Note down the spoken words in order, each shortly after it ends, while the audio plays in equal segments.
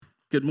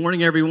Good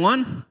morning,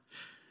 everyone.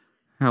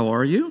 How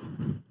are you?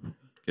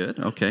 Good.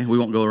 Okay. We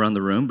won't go around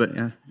the room, but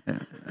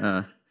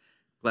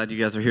glad you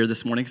guys are here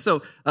this morning.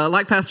 So,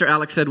 like Pastor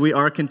Alex said, we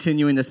are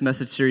continuing this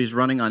message series,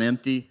 Running on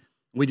Empty.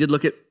 We did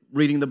look at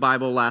reading the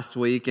Bible last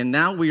week, and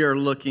now we are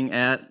looking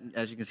at,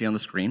 as you can see on the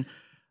screen,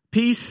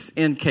 peace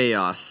in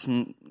chaos.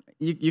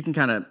 You can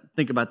kind of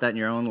think about that in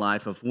your own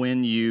life of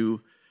when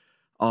you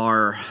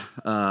are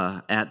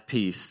at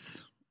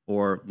peace,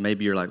 or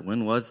maybe you're like,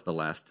 when was the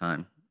last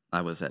time I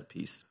was at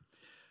peace?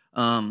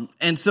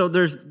 And so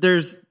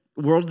there's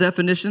world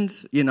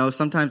definitions. You know,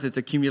 sometimes it's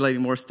accumulating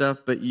more stuff,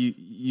 but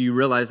you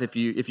realize if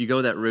you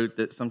go that route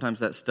that sometimes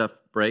that stuff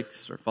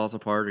breaks or falls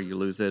apart, or you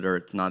lose it, or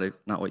it's not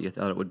what you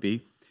thought it would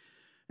be.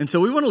 And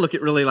so we want to look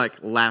at really like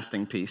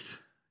lasting peace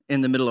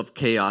in the middle of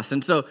chaos.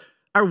 And so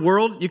our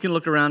world, you can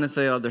look around and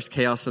say, oh, there's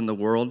chaos in the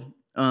world,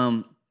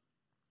 and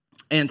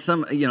there's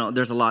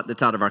a lot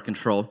that's out of our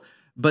control.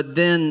 But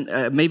then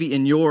maybe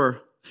in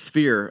your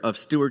sphere of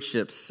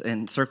stewardships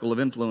and circle of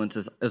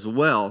influences as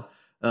well,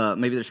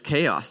 maybe there's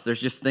chaos. There's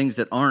just things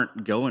that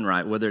aren't going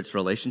right, whether it's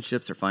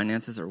relationships or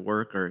finances or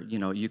work, or,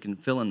 you can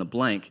fill in the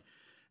blank.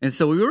 And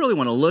so we really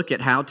want to look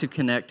at how to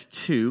connect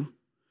to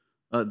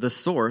the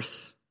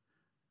source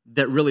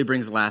that really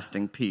brings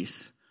lasting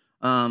peace.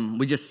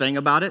 We just sang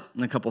about it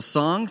in a couple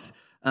songs,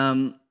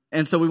 and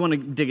so we want to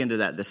dig into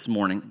that this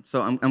morning.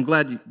 So I'm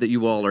glad that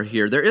you all are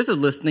here. There is a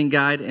listening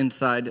guide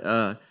inside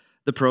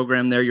the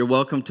program there. You're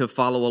welcome to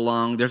follow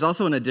along. There's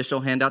also an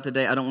additional handout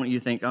today. I don't want you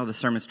to think, oh, the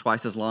sermon's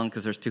twice as long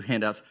because there's two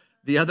handouts.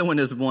 The other one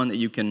is one that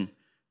you can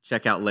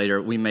check out later.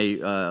 We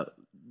may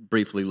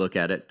briefly look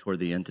at it toward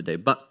the end today.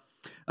 But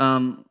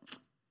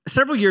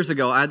several years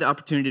ago, I had the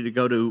opportunity to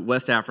go to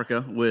West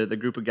Africa with a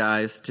group of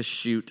guys to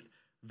shoot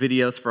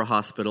videos for a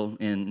hospital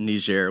in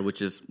Niger,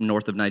 which is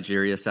north of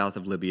Nigeria, south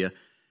of Libya.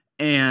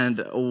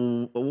 And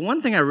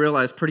one thing I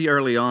realized pretty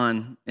early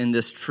on in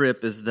this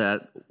trip is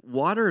that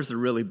water is a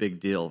really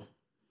big deal.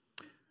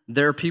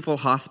 There are people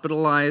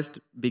hospitalized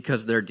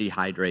because they're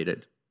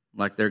dehydrated.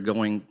 Like they're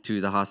going to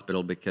the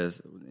hospital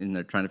and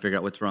they're trying to figure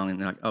out what's wrong. And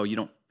they're like, oh,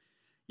 you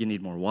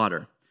need more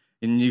water.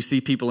 And you see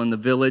people in the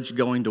village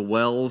going to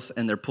wells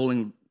and they're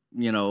pulling,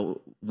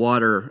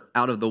 water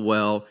out of the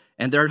well.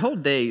 And their whole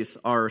days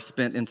are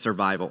spent in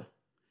survival.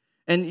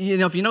 And,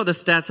 if you know the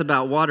stats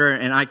about water,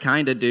 and I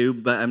kind of do,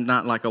 but I'm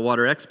not like a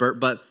water expert,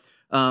 but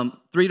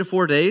 3 to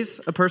 4 days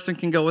a person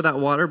can go without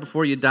water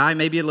before you die,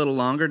 maybe a little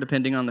longer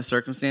depending on the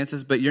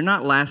circumstances, but you're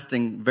not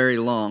lasting very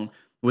long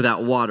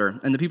without water.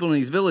 And the people in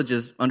these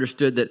villages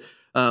understood that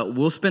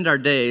we'll spend our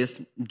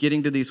days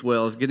getting to these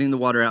wells, getting the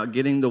water out,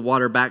 getting the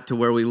water back to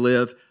where we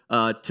live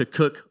to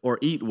cook or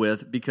eat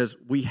with because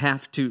we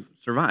have to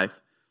survive.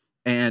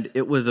 And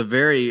it was a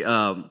very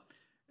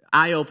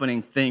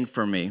eye-opening thing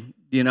for me.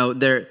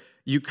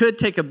 You could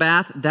take a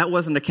bath. That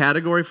wasn't a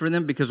category for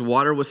them because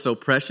water was so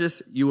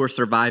precious. You were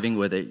surviving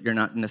with it. You're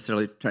not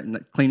necessarily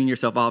cleaning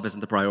yourself off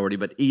isn't the priority,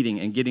 but eating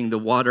and getting the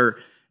water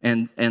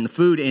and the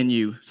food in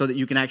you so that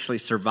you can actually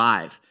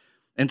survive.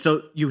 And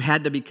so you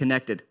had to be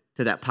connected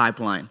to that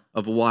pipeline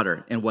of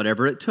water, and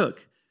whatever it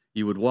took,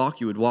 you would walk,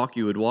 you would walk,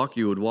 you would walk,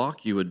 you would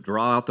walk, you would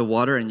draw out the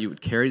water, and you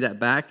would carry that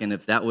back. And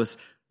if that was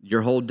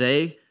your whole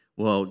day,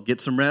 well, get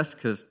some rest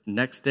because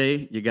next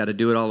day you got to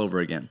do it all over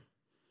again.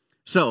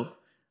 So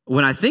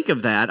when I think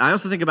of that, I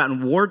also think about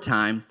in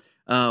wartime,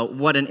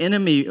 what an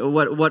enemy,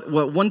 what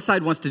one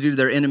side wants to do to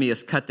their enemy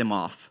is cut them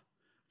off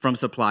from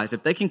supplies.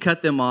 If they can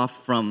cut them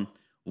off from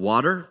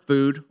water,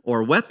 food,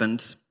 or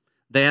weapons,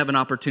 they have an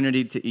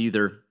opportunity to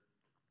either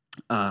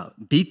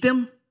beat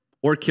them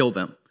or kill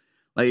them.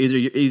 Like either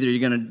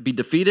you're going to be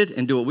defeated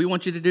and do what we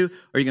want you to do,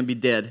 or you're going to be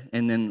dead,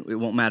 and then it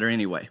won't matter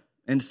anyway.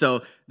 And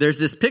so there's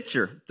this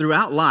picture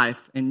throughout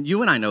life, and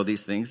you and I know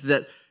these things,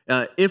 that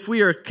if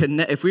we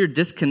are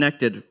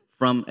disconnected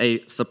from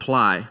a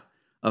supply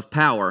of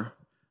power,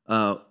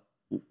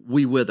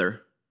 we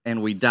wither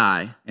and we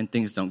die and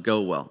things don't go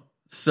well.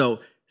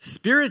 So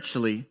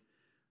spiritually,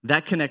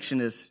 that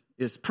connection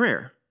is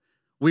prayer.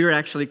 We are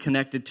actually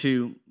connected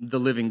to the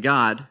living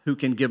God who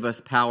can give us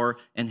power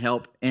and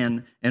help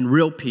and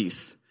real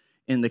peace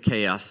in the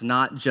chaos,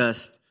 not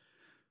just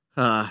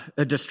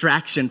a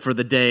distraction for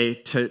the day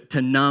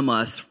to numb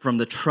us from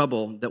the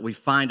trouble that we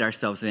find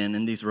ourselves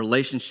in these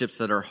relationships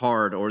that are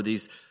hard, or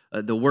these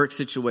the work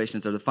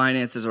situations, or the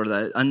finances, or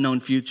the unknown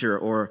future,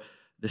 or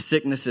the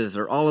sicknesses,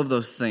 or all of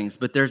those things.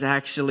 But there's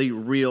actually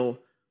real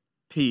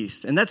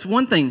peace. And that's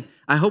one thing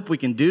I hope we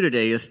can do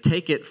today is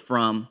take it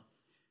from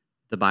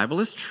the Bible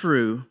is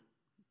true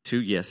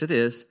to yes, it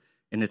is,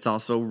 and it's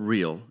also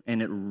real.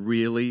 And it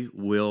really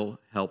will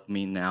help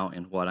me now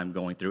in what I'm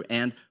going through.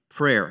 And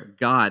prayer,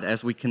 God,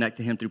 as we connect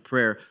to Him through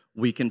prayer,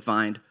 we can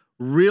find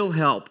real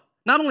help,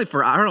 not only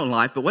for our own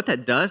life, but what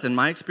that does in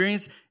my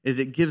experience is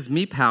it gives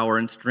me power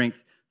and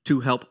strength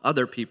to help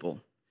other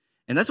people.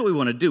 And that's what we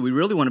want to do. We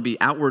really want to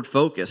be outward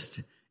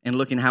focused and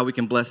looking how we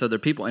can bless other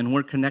people. And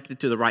we're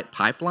connected to the right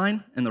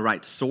pipeline and the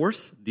right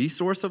source, the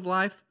source of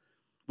life,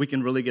 we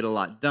can really get a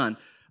lot done.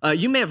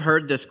 You may have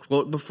heard this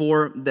quote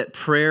before, that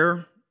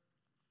prayer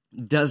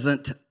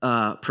doesn't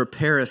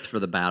prepare us for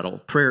the battle.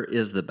 Prayer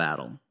is the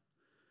battle.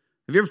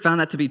 Have you ever found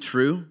that to be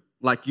true?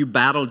 Like you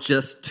battle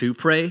just to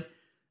pray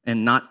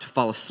and not to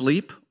fall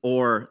asleep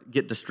or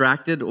get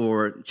distracted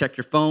or check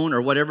your phone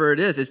or whatever it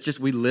is. It's just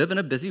we live in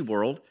a busy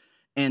world,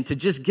 and to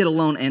just get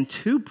alone and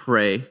to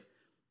pray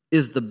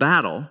is the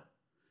battle.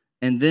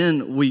 And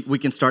then we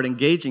can start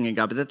engaging in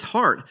God, but that's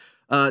hard.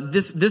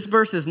 This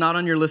verse is not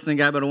on your listening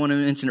guide, but I want to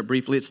mention it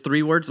briefly. It's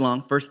 3 words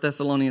long. 1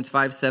 Thessalonians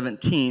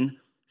 5:17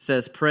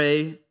 says,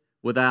 pray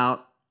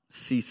without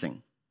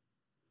ceasing.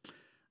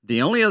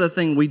 The only other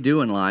thing we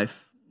do in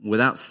life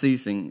without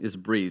ceasing is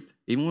breathe.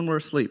 Even when we're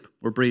asleep,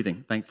 we're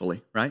breathing,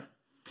 thankfully, right?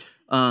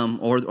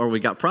 Or we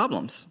got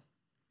problems.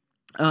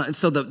 And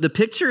so the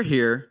picture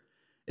here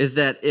is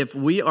that if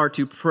we are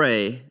to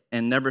pray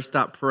and never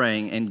stop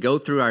praying and go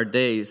through our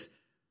days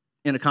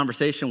in a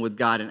conversation with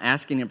God and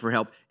asking him for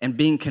help and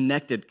being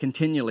connected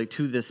continually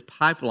to this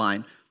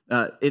pipeline,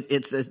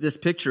 it's this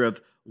picture of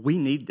we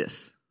need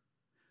this.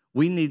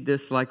 We need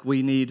this like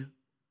we need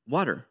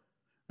water.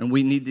 And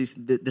we need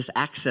this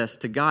access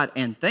to God.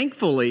 And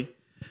thankfully,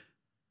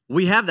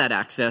 we have that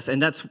access.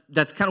 And that's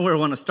kind of where I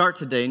want to start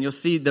today. And you'll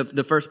see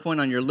the first point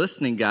on your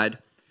listening guide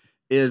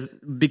is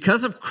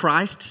because of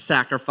Christ's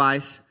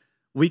sacrifice,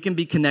 we can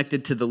be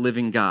connected to the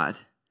living God.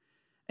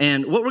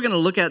 And what we're going to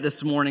look at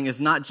this morning is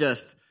not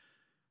just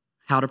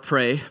how to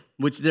pray,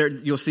 which there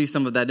you'll see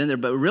some of that in there,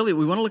 but really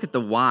we want to look at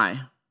the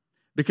why.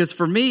 Because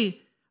for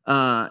me,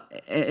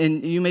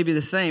 and you may be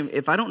the same,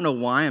 if I don't know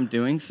why I'm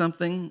doing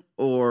something,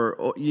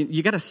 or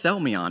you got to sell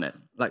me on it.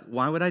 Like,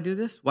 why would I do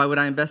this? Why would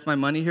I invest my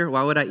money here?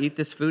 Why would I eat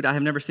this food? I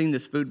have never seen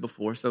this food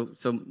before, so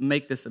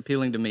make this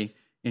appealing to me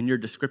in your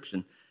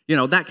description. You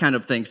know, that kind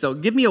of thing. So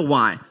give me a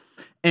why.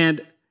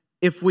 And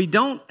if we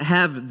don't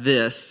have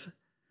this,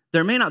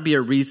 there may not be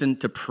a reason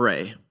to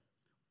pray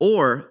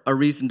or a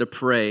reason to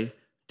pray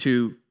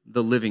to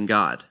the living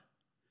God.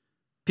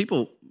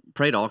 People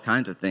pray to all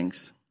kinds of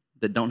things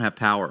that don't have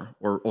power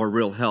or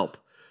real help.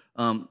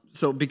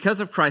 So because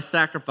of Christ's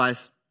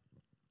sacrifice,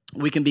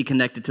 we can be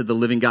connected to the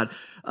living God.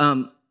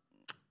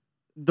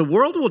 The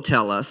world will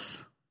tell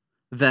us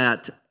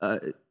that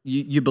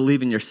you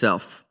believe in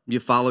yourself, you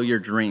follow your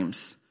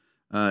dreams,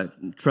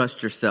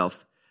 trust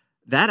yourself.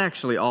 That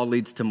actually all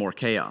leads to more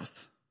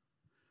chaos.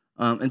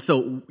 And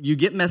so you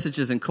get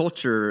messages in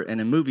culture and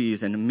in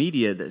movies and in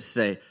media that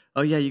say,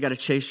 oh yeah, you got to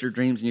chase your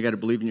dreams and you got to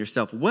believe in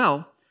yourself.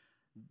 Well,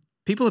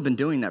 people have been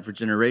doing that for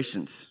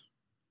generations.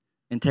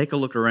 And take a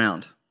look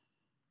around.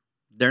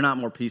 They're not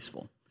more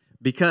peaceful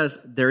because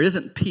there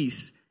isn't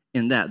peace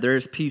in that. There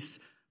is peace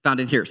found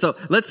in here. So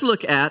let's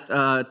look at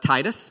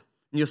Titus.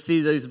 You'll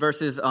see these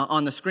verses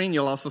on the screen.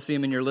 You'll also see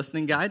them in your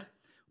listening guide. I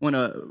want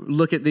to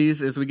look at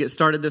these as we get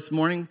started this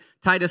morning.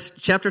 Titus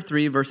chapter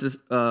 3, verses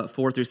 4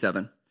 through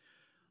 7.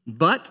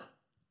 But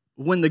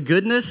when the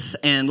goodness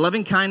and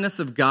loving kindness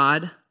of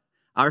God,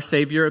 our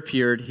Savior,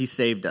 appeared, he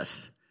saved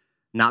us,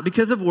 not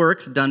because of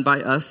works done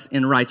by us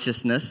in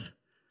righteousness,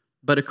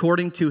 but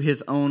according to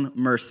his own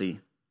mercy,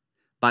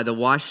 by the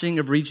washing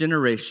of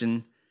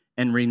regeneration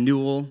and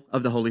renewal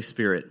of the Holy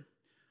Spirit,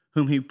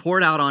 whom he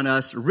poured out on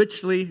us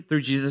richly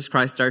through Jesus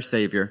Christ our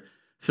Savior,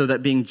 so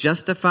that being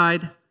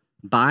justified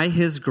by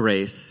his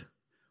grace,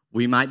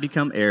 we might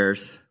become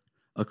heirs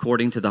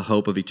according to the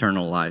hope of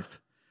eternal life.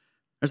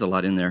 There's a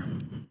lot in there,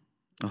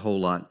 a whole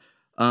lot.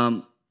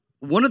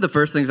 One of the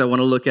first things I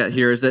want to look at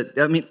here is that,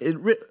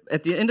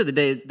 at the end of the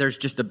day, there's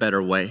just a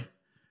better way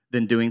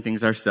than doing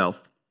things ourselves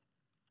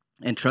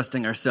and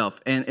trusting ourselves.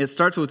 And it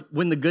starts with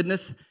when the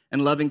goodness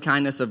and loving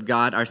kindness of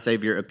God, our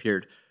Savior,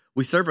 appeared.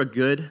 We serve a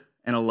good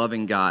and a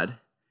loving God,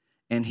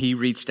 and he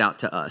reached out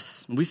to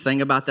us. We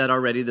sang about that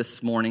already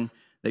this morning,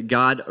 that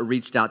God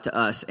reached out to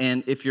us.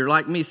 And if you're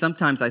like me,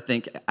 sometimes I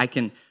think I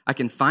can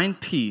find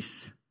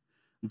peace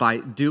by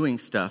doing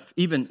stuff,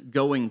 even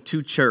going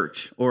to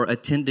church or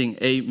attending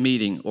a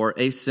meeting or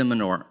a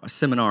seminar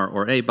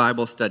or a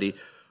Bible study.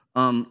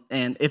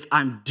 And if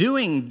I'm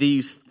doing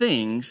these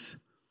things,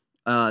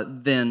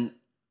 then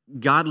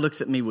God looks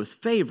at me with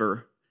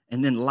favor,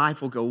 and then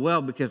life will go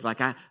well because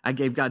I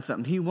gave God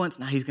something he wants,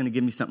 now he's going to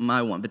give me something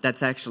I want. But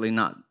that's actually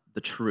not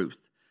the truth.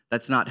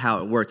 That's not how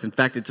it works. In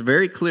fact, it's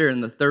very clear in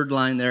the third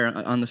line there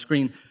on the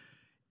screen,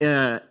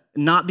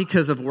 not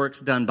because of works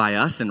done by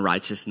us in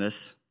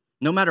righteousness.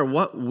 No matter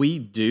what we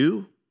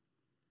do,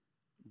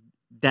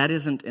 that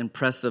isn't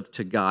impressive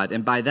to God.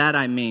 And by that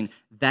I mean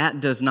that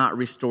does not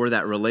restore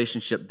that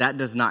relationship. That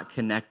does not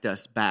connect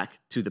us back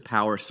to the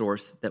power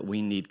source that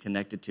we need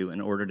connected to in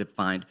order to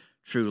find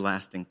true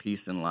lasting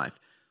peace in life.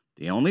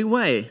 The only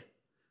way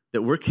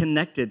that we're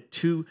connected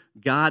to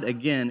God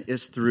again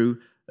is through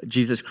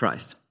Jesus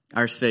Christ,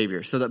 our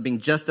Savior, so that being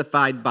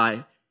justified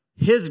by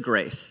his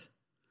grace,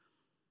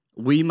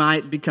 we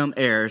might become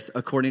heirs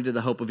according to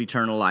the hope of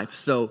eternal life.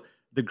 So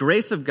the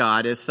grace of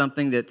God is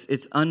something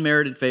it's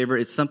unmerited favor.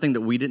 It's something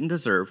that we didn't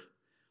deserve.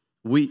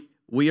 We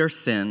are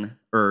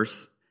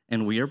sinners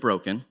and we are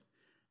broken.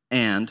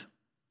 And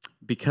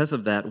because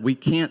of that, we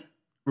can't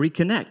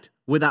reconnect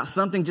without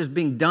something just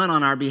being done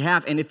on our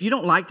behalf. And if you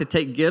don't like to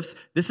take gifts,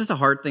 this is a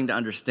hard thing to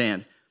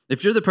understand.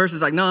 If you're the person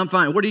that's like, no, I'm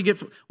fine. What are you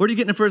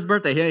getting for his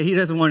birthday? He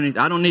doesn't want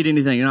anything. I don't need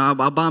anything.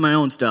 I'll buy my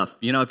own stuff.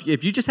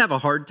 If you just have a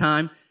hard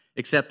time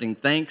accepting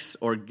thanks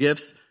or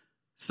gifts,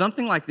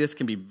 something like this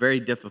can be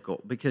very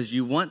difficult because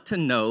you want to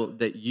know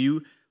that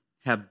you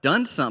have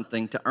done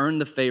something to earn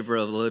the favor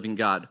of the living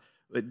God.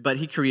 But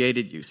he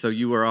created you, so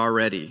you were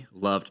already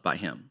loved by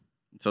him.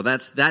 So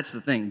that's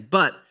the thing.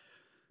 But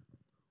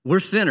we're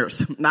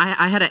sinners.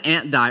 I had an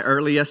aunt die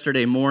early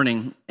yesterday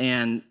morning,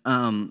 and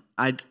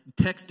I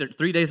texted her.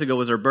 3 days ago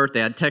was her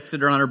birthday. I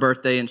texted her on her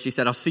birthday, and she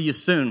said, I'll see you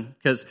soon,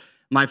 because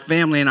my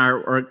family and I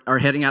are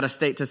heading out of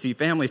state to see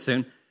family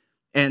soon.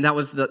 And that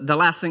was the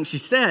last thing she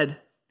said.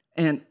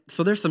 And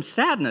so there's some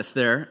sadness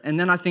there. And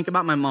then I think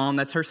about my mom,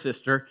 that's her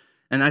sister,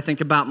 and I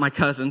think about my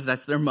cousins,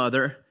 that's their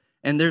mother.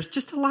 And there's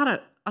just a lot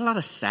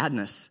of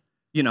sadness,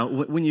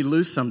 when you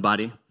lose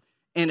somebody.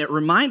 And it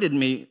reminded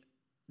me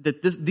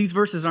that these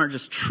verses aren't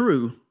just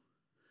true,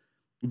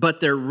 but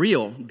they're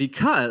real,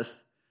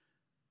 because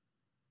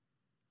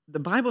the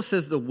Bible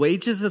says the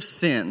wages of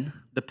sin,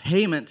 the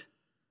payment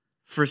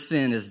for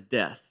sin, is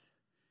death.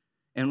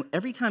 And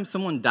every time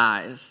someone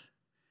dies,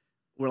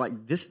 we're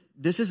like, this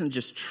isn't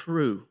just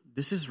true.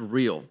 This is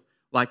real.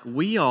 Like,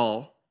 we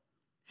all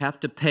have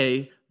to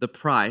pay the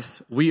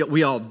price.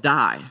 We all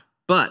die.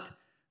 But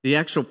the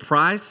actual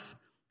price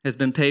has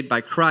been paid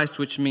by Christ,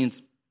 which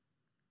means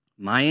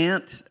my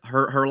aunt,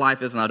 her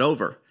life is not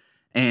over.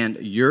 And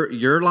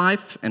your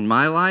life and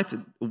my life,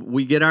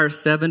 we get our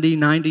 70,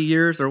 90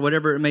 years or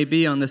whatever it may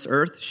be on this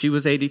earth. She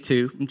was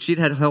 82, and she'd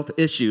had health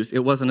issues.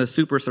 It wasn't a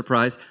super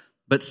surprise,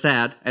 but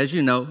sad. As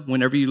you know,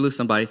 whenever you lose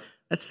somebody,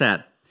 that's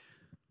sad.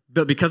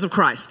 But because of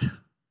Christ,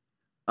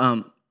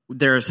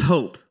 there is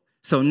hope.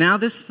 So now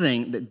this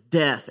thing, that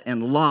death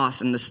and loss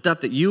and the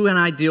stuff that you and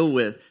I deal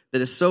with that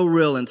is so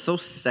real and so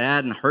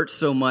sad and hurts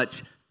so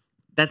much,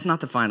 that's not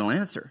the final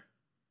answer.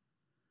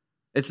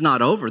 It's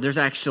not over. There's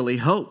actually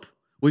hope.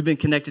 We've been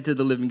connected to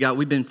the living God.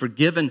 We've been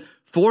forgiven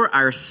for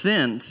our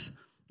sins,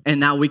 and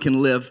now we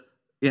can live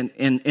in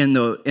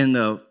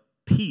the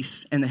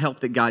peace and the help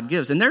that God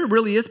gives. And there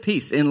really is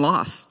peace in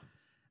loss.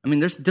 I mean,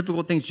 there's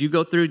difficult things you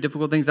go through,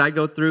 difficult things I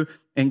go through,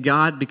 and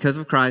God, because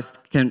of Christ,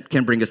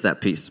 can bring us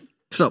that peace.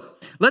 So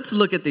let's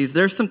look at these.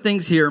 There's some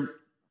things here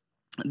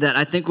that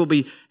I think will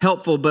be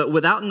helpful, but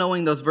without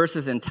knowing those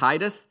verses in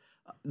Titus,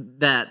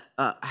 that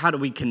how do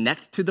we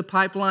connect to the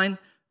pipeline?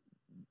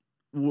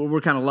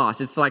 We're kind of lost.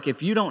 It's like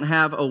if you don't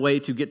have a way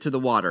to get to the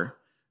water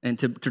and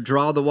to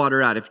draw the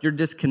water out, if you're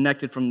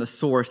disconnected from the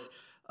source,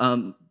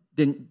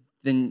 then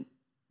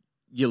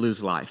you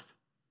lose life.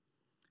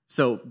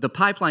 So the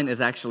pipeline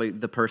is actually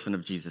the person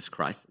of Jesus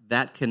Christ.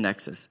 That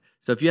connects us.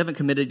 So if you haven't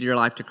committed your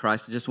life to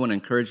Christ, I just want to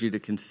encourage you to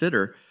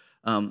consider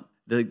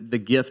the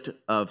gift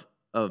of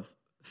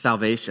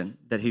salvation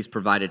that he's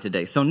provided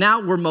today. So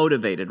now we're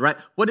motivated, right?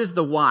 What is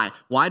the why?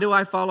 Why do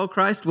I follow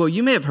Christ? Well,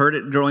 you may have heard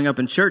it growing up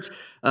in church.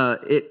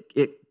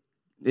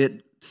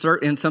 In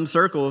some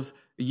circles,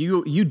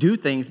 you do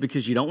things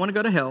because you don't want to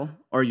go to hell,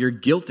 or you're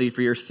guilty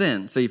for your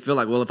sin. So you feel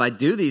like, well, if I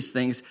do these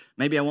things,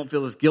 maybe I won't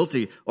feel as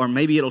guilty, or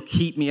maybe it'll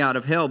keep me out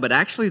of hell. But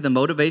actually, the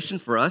motivation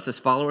for us as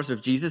followers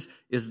of Jesus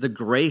is the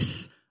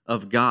grace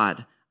of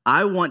God.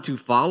 I want to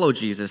follow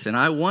Jesus, and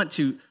I want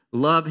to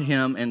love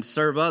him and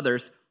serve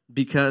others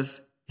because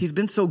he's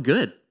been so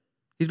good.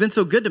 He's been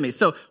so good to me.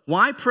 So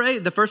why pray?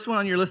 The first one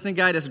on your listening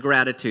guide is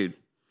gratitude.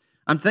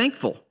 I'm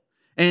thankful.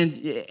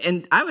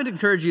 And I would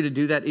encourage you to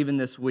do that even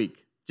this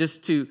week,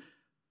 just to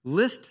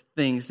list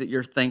things that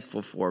you're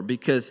thankful for.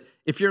 Because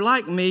if you're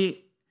like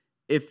me,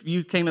 if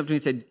you came up to me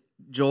and said,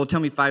 Joel, tell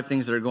me 5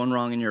 things that are going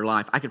wrong in your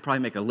life, I could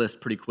probably make a list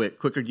pretty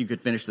quicker than you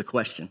could finish the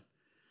question.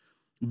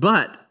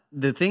 But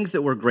the things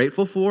that we're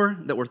grateful for,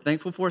 that we're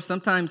thankful for,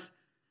 sometimes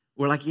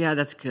we're like, yeah,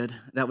 that's good.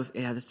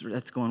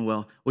 That's going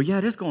well. Well, yeah,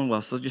 it is going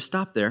well. So just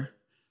stop there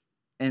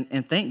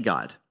and thank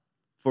God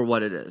for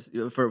what it is,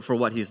 for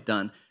what he's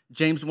done.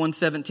 James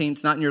 1:17,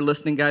 it's not in your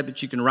listening guide,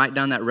 but you can write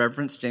down that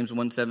reference. James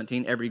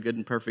 1:17, every good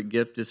and perfect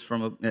gift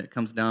it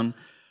comes down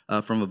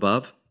from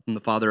above, from the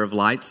Father of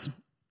lights.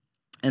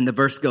 And the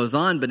verse goes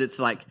on, but it's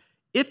like,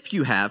 if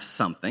you have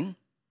something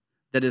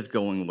that is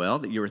going well,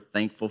 that you're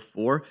thankful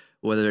for,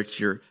 whether it's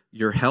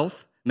your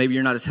health, maybe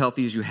you're not as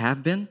healthy as you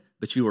have been,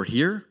 but you are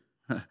here,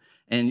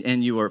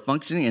 and you are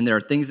functioning, and there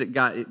are things that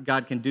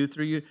God can do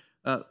through you,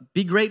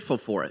 be grateful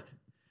for it.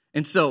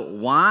 And so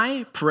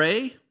why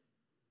pray?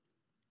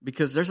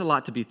 Because there's a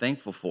lot to be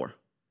thankful for.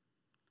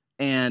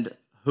 And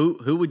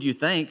who would you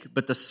thank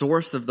but the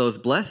source of those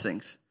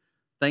blessings?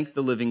 Thank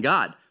the living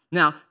God.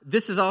 Now,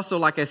 this is also,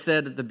 like I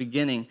said at the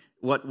beginning,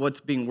 what's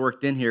being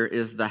worked in here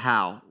is the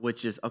how,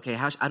 which is, okay,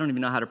 I don't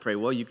even know how to pray.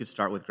 Well, you could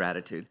start with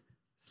gratitude.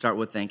 Start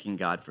with thanking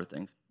God for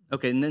things.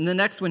 Okay, and then the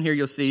next one here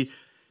you'll see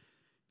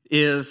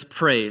is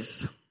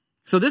praise.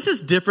 So this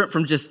is different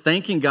from just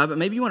thanking God, but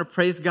maybe you want to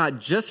praise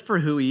God just for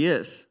who he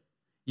is.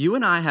 You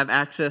and I have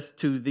access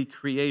to the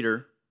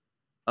creator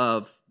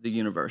of the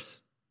universe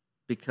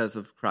because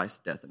of Christ's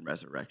death and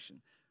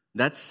resurrection.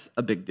 That's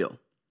a big deal.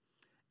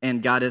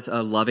 And God is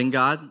a loving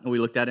God, we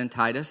looked at in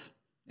Titus,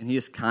 and he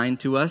is kind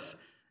to us.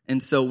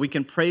 And so we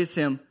can praise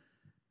him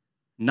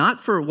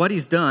not for what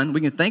he's done. We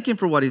can thank him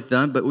for what he's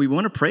done, but we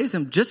want to praise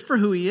him just for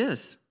who he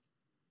is.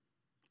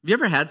 Have you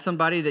ever had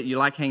somebody that you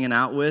like hanging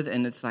out with,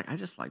 and it's like, I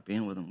just like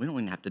being with them. We don't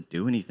even have to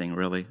do anything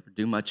really, or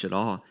do much at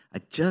all.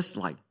 I just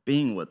like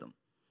being with them.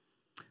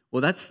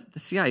 Well, that's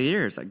the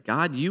idea. It's like,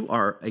 God, you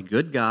are a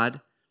good God,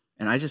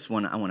 and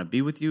I want to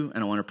be with you,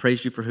 and I want to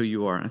praise you for who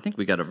you are. And I think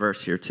we got a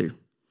verse here too.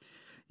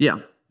 Yeah,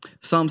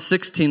 Psalm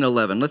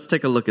 16:11. Let's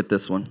take a look at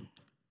this one.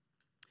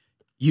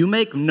 You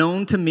make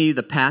known to me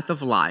the path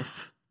of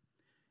life.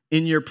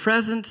 In your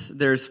presence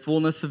there is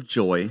fullness of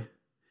joy.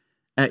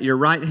 At your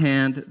right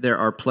hand there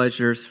are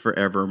pleasures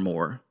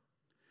forevermore.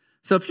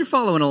 So if you're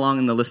following along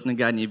in the listening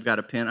guide and you've got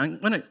a pen,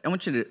 I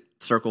want you to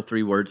circle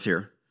 3 words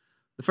here.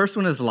 The first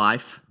one is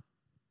life.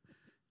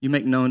 You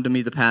make known to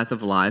me the path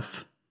of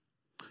life.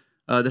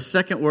 The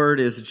second word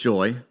is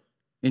joy.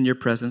 In your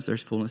presence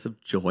there's fullness of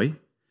joy.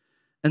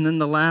 And then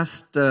the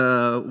last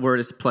word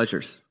is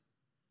pleasures.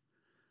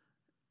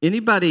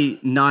 Anybody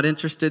not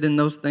interested in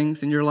those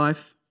things in your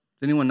life?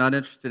 Is anyone not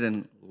interested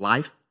in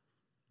life,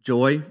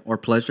 joy, or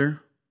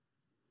pleasure?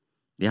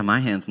 Yeah, my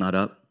hand's not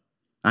up.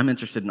 I'm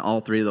interested in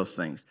all 3 of those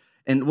things.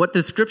 And what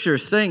the scripture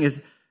is saying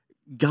is,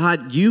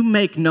 God, you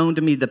make known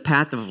to me the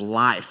path of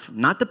life,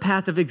 not the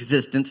path of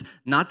existence,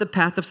 not the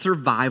path of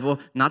survival,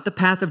 not the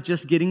path of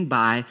just getting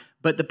by,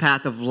 but the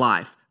path of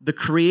life. The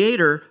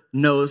Creator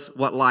knows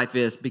what life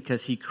is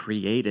because he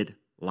created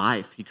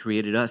life. He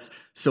created us.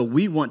 So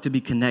we want to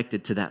be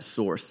connected to that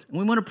source. And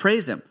we want to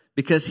praise him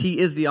because he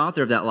is the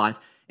author of that life.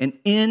 And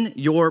in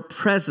your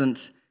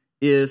presence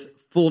is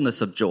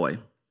fullness of joy.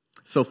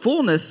 So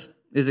fullness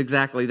is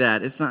exactly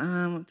that. It's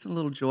not, it's a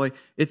little joy.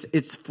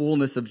 It's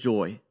fullness of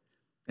joy.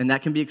 And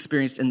that can be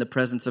experienced in the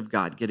presence of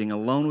God, getting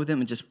alone with him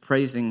and just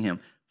praising him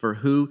for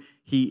who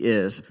he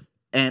is.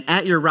 And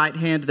at your right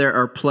hand, there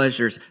are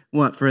pleasures.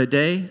 What, for a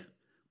day?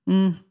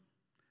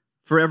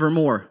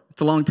 Forevermore.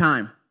 It's a long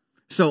time.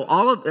 So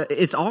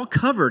it's all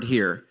covered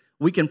here.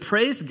 We can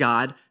praise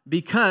God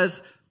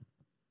because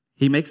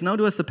he makes known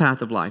to us the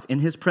path of life. In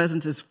his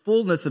presence is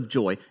fullness of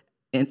joy.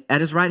 And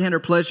at his right hand are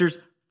pleasures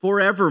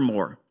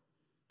forevermore.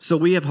 So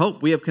we have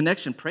hope. We have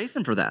connection. Praise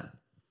him for that.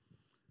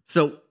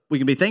 So we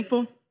can be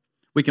thankful.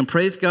 We can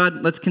praise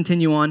God. Let's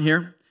continue on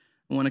here.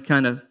 I want to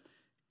kind of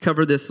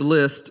cover this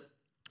list.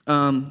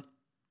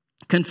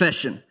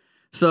 Confession.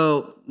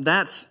 So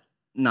that's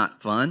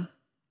not fun.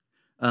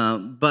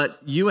 But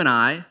you and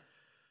I,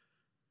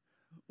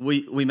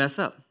 we mess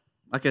up.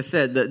 Like I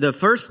said, the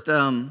first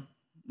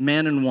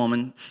man and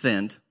woman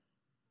sinned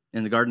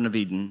in the Garden of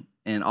Eden,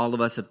 and all of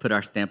us have put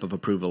our stamp of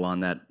approval on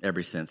that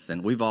ever since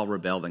then. We've all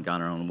rebelled and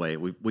gone our own way.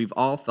 We've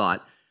all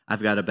thought,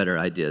 I've got a better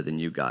idea than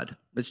you, God.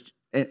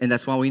 And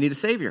that's why we need a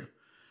Savior.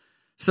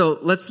 So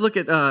let's look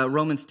at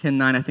Romans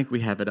 10:9. I think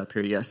we have it up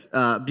here, yes.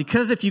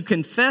 Because if you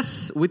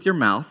confess with your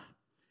mouth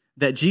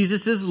that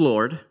Jesus is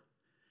Lord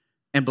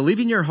and believe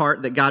in your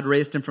heart that God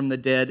raised him from the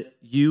dead,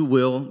 you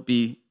will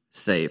be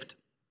saved.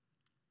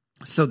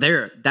 So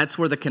that's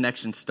where the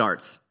connection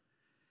starts.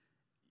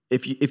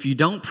 If you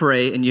don't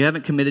pray and you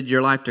haven't committed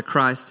your life to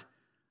Christ,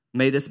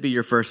 may this be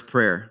your first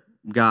prayer.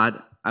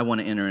 God, I want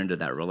to enter into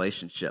that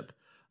relationship.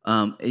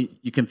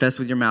 You confess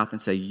with your mouth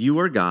and say, you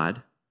are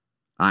God,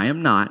 I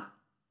am not.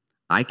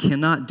 I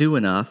cannot do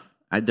enough.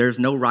 There's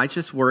no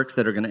righteous works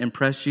that are going to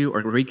impress you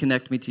or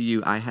reconnect me to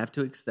you. I have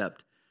to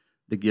accept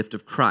the gift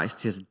of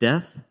Christ, his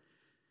death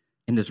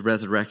and his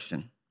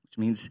resurrection, which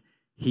means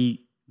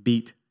he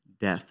beat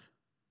death,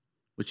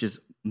 which is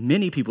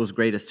many people's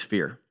greatest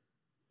fear.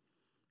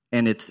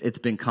 And it's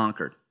been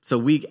conquered. So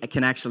we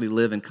can actually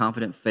live in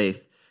confident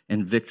faith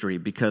and victory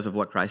because of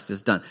what Christ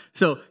has done.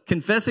 So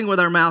confessing with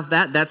our mouth,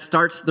 that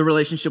starts the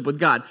relationship with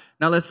God.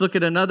 Now let's look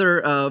at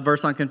another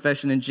verse on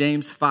confession in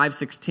James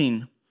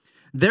 5:16.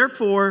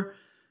 Therefore,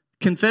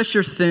 confess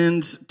your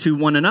sins to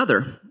one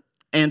another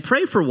and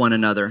pray for one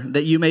another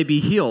that you may be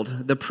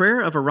healed. The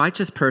prayer of a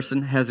righteous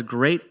person has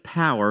great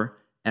power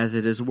as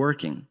it is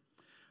working.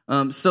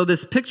 So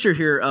this picture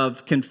here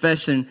of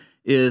confession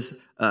is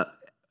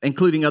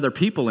including other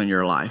people in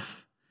your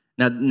life.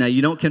 Now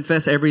you don't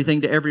confess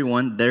everything to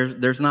everyone.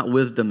 There's not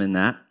wisdom in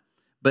that.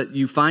 But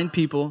you find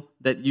people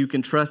that you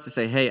can trust to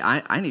say, hey,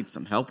 I need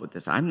some help with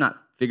this. I'm not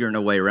figuring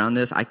a way around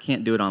this. I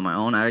can't do it on my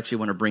own. I actually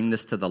want to bring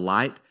this to the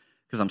light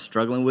because I'm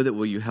struggling with it.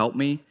 Will you help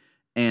me?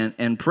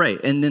 And pray.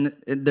 And then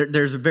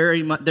there's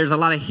a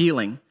lot of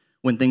healing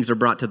when things are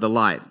brought to the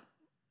light.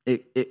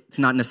 It's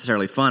not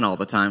necessarily fun all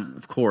the time,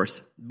 of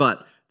course,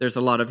 but there's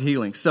a lot of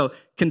healing. So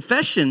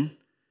confession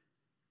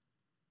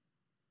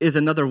is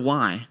another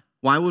why.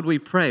 Why would we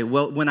pray?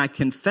 Well, when I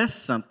confess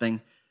something,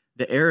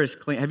 the air is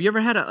clean. Have you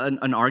ever had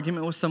an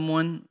argument with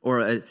someone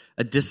or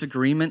a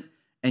disagreement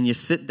and you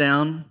sit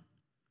down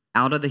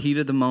out of the heat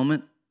of the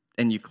moment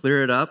and you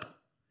clear it up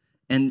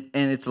and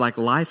it's like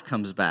life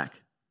comes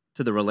back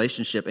to the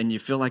relationship and you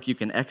feel like you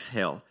can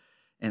exhale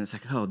and it's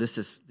like, oh, this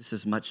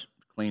is much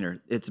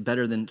cleaner. It's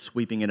better than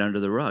sweeping it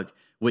under the rug,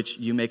 which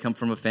you may come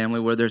from a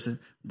family where the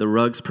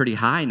rug's pretty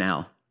high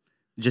now,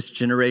 just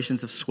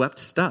generations of swept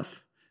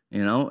stuff.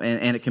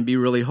 And it can be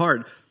really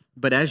hard.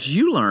 But as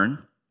you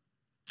learn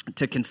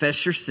to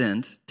confess your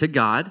sins to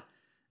God,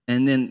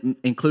 and then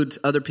includes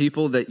other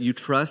people that you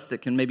trust that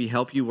can maybe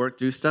help you work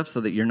through stuff so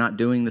that you're not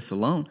doing this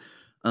alone,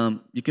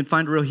 you can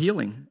find real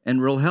healing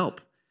and real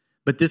help.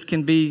 But this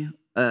can be,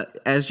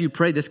 as you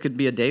pray, this could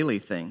be a daily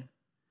thing.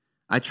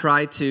 I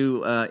try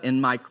to,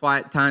 in my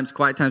quiet times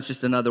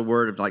just another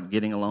word of like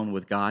getting alone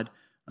with God,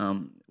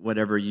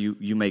 whatever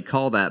you may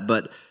call that.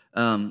 But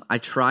I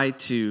try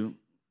to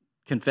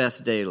confess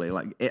daily,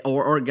 like,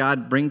 or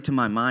God, bring to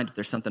my mind if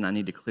there's something I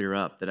need to clear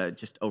up that I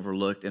just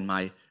overlooked in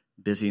my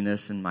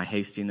busyness and my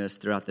hastiness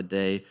throughout the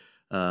day,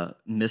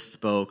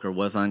 misspoke or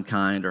was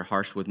unkind or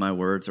harsh with my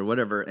words or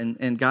whatever.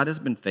 And God has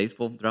been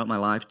faithful throughout my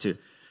life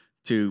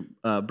to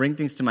bring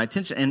things to my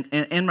attention,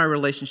 and my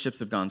relationships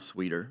have gone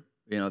sweeter.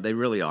 They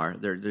really are.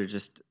 They're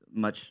just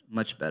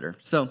much better.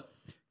 So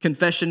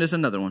confession is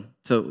another one.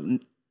 So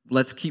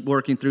let's keep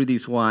working through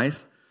these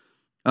whys.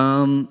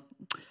 Concern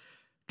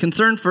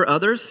for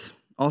others,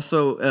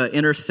 also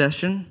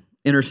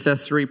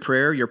intercessory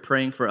prayer. You're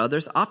praying for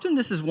others. Often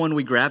this is one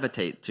we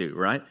gravitate to,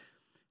 right?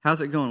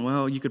 How's it going?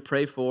 Well, you could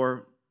pray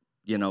for,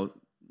 you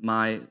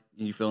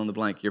fill in the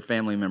blank, your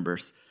family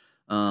members.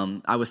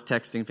 I was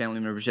texting family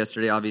members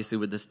yesterday, obviously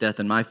with this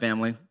death in my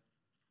family,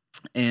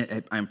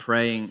 and I'm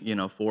praying,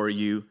 for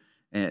you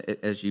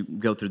as you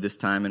go through this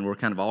time, and we're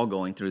kind of all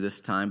going through this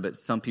time, but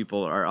some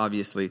people are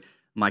obviously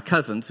my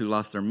cousins who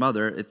lost their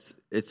mother.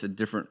 It's a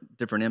different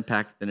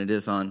impact than it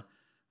is on,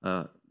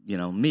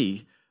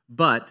 me.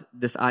 But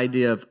this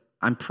idea of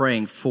I'm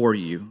praying for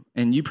you,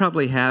 and you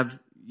probably have,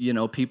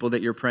 people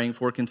that you're praying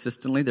for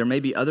consistently. There may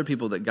be other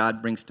people that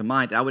God brings to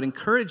mind. I would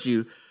encourage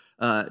you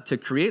to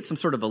create some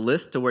sort of a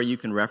list to where you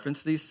can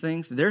reference these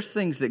things. There's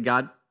things that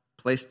God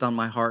placed on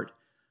my heart,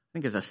 I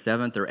think as a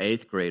 7th or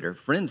 8th grader,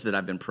 friends that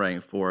I've been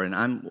praying for, and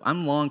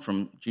I'm long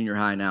from junior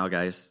high now,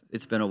 guys.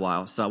 It's been a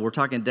while. So we're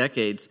talking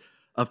decades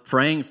of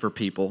praying for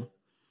people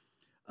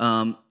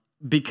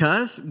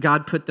because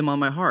God put them on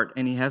my heart,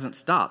 and he hasn't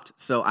stopped.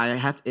 So I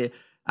have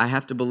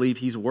to believe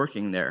he's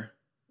working there,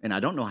 and I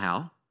don't know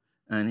how.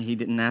 And he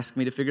didn't ask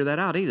me to figure that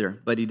out either.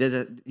 But he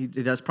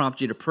does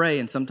prompt you to pray,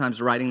 and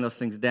sometimes writing those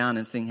things down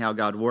and seeing how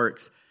God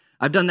works.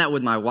 I've done that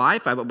with my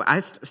wife.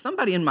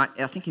 Somebody I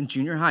think in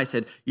junior high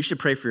said, you should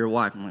pray for your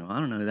wife. I'm like, well,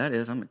 I don't know who that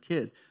is. I'm a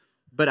kid.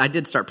 But I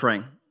did start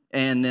praying.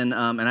 And then,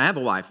 and I have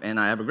a wife, and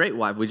I have a great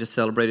wife. We just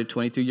celebrated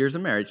 22 years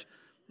of marriage.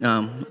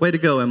 Way to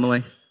go,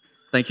 Emily.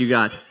 Thank you,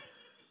 God.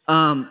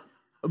 And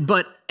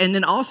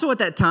then also at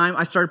that time,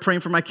 I started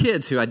praying for my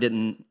kids who I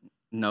didn't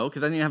know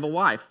because I didn't have a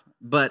wife.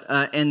 But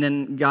and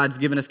then God's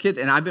given us kids,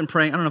 and I've been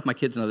praying. I don't know if my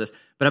kids know this,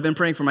 but I've been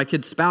praying for my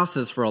kids'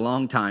 spouses for a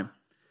long time,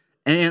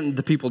 and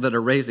the people that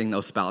are raising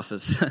those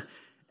spouses.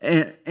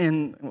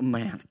 and oh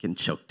man, I'm getting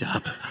choked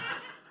up.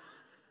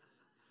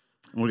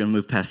 We're gonna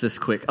move past this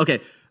quick.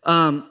 Okay,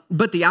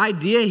 but the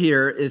idea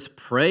here is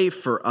pray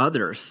for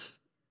others,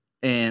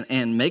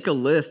 and make a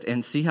list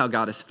and see how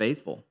God is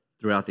faithful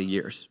throughout the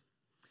years.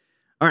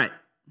 All right,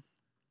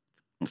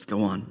 let's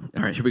go on.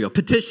 All right, here we go.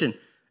 Petition.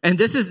 And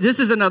this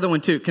is another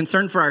one too,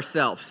 concern for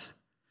ourselves.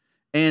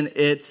 And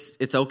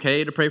it's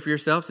okay to pray for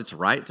yourselves. It's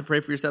right to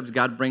pray for yourselves.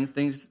 God bring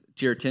things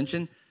to your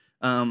attention.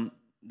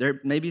 There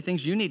may be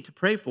things you need to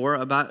pray for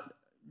about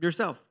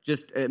yourself.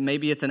 Just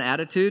maybe it's an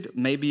attitude.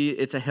 Maybe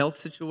it's a health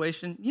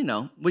situation.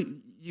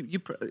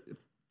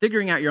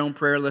 Figuring out your own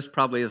prayer list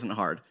probably isn't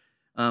hard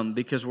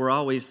because we're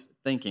always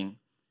thinking,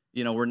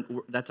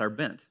 that's our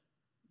bent,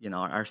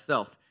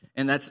 ourself.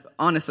 And that's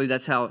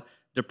how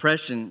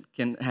depression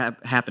can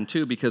happen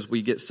too, because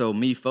we get so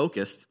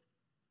me-focused.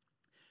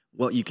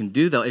 What you can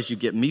do, though, as you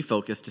get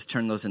me-focused, is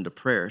turn those into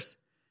prayers.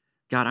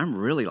 God, I'm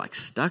really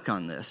stuck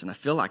on this, and I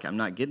feel like I'm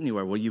not getting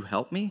anywhere. Will you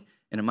help me?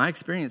 And in my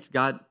experience,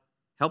 God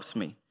helps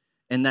me.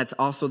 And that's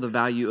also the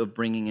value of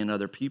bringing in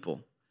other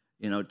people,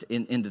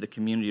 into the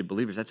community of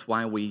believers. That's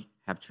why we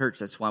have church.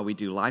 That's why we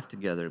do life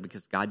together,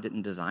 because God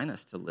didn't design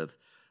us to live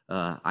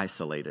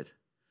isolated.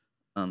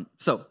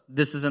 So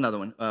this is another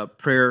one,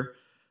 prayer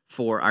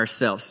for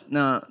ourselves.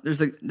 Now,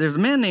 there's a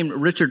man named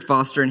Richard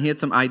Foster, and he had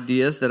some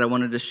ideas that I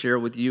wanted to share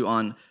with you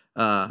on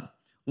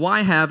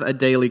why have a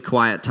daily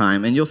quiet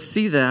time. And you'll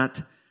see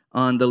that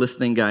on the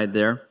listening guide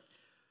there.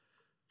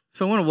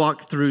 So I want to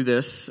walk through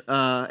this.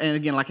 And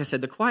again, like I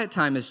said, the quiet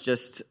time is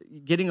just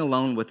getting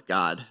alone with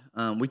God.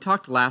 We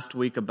talked last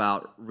week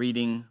about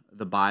reading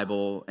the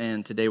Bible,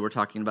 and today we're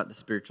talking about the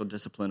spiritual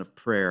discipline of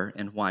prayer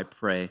and why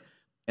pray.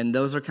 And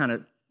those are kind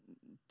of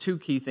two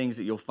key things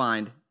that you'll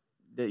find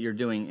that you're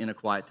doing in a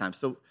quiet time.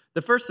 So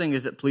the first thing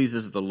is it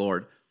pleases the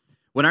Lord.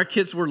 When our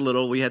kids were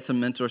little, we had some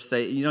mentors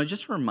say,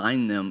 just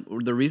remind them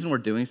the reason we're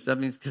doing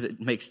something is because it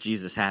makes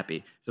Jesus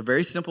happy. It's a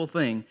very simple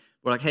thing.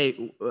 We're like,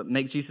 hey,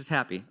 make Jesus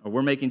happy, or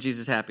we're making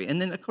Jesus happy.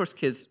 And then, of course,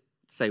 kids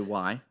say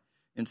why.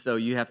 And so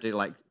you have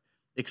to,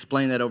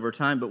 explain that over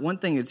time. But one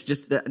thing, it's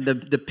just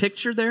the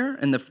picture there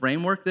and the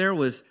framework there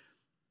was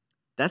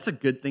that's a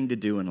good thing to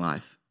do in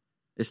life,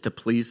 is to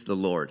please the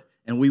Lord.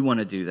 And we want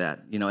to do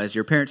that. As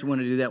your parents, we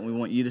want to do that. We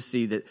want you to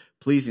see that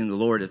pleasing the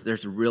Lord is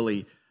there's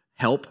really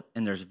help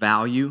and there's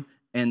value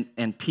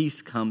and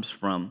peace comes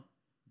from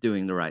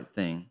doing the right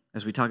thing.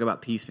 As we talk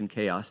about peace and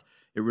chaos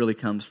It really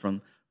comes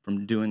from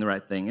doing the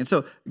right thing. And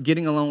so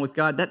getting along with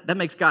God, that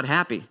makes God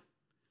happy.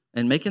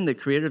 And making the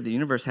creator of the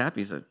universe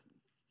happy is a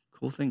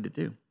cool thing to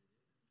do.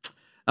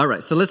 All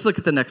right, so let's look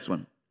at the next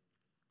one.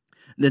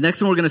 The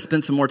next one we're going to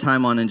spend some more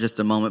time on in just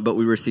a moment, but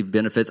we receive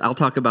benefits. I'll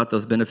talk about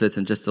those benefits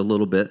in just a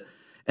little bit.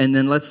 And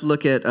then let's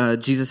look at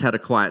Jesus had a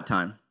quiet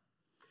time.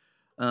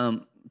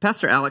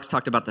 Pastor Alex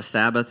talked about the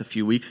Sabbath a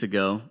few weeks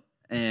ago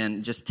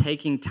and just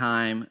taking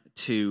time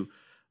to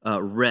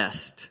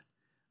rest.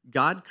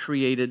 God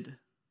created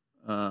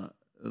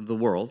the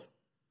world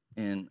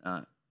in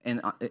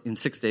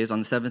 6 days. On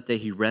the seventh day,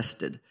 he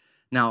rested.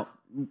 Now,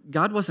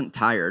 God wasn't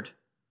tired.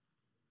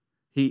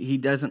 He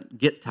doesn't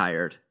get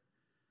tired.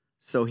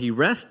 So he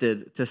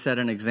rested to set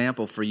an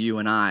example for you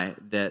and I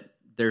that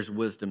there's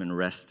wisdom in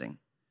resting.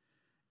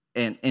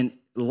 And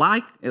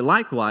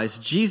likewise,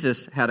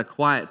 Jesus had a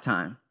quiet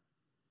time.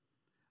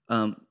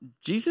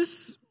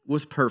 Jesus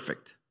was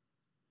perfect.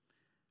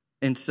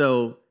 And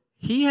so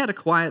he had a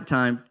quiet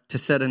time to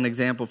set an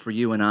example for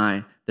you and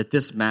I that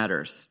this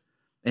matters.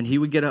 And he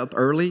would get up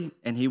early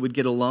and he would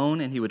get alone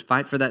and he would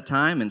fight for that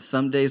time. And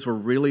some days were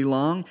really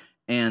long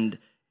and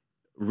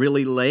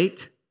really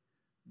late.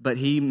 But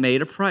he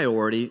made a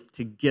priority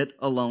to get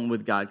alone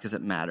with God because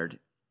it mattered.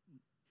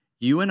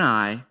 You and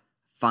I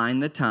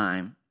find the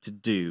time to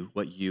do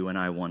what you and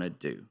I want to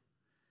do.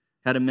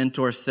 Had a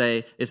mentor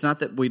say, it's not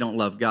that we don't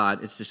love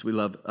God, it's just we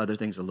love other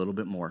things a little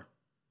bit more.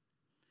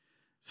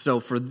 So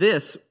for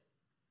this,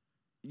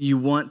 you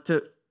want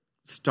to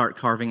start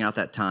carving out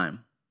that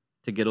time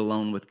to get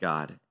alone with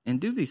God and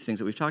do these things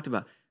that we've talked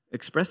about.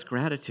 Express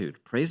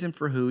gratitude, praise him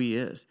for who he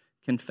is,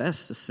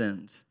 confess the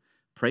sins,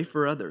 pray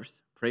for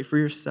others, pray for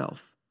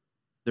yourself.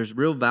 There's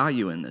real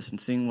value in this and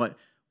seeing what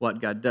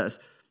God does.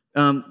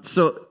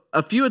 So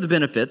a few of the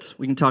benefits,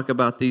 we can talk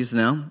about these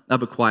now,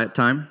 of a quiet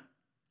time.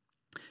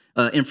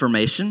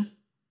 Information,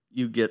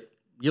 you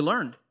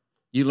learn.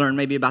 You learn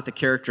maybe about the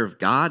character of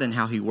God and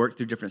how he worked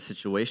through different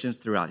situations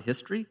throughout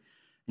history.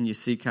 And you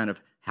see kind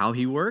of how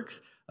he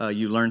works.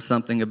 You learn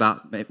something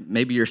about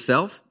maybe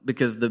yourself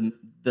because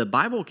the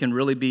Bible can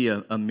really be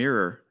a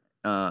mirror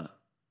and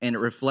it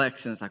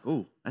reflects and it's like,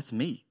 oh, that's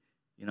me.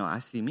 I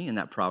see me in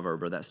that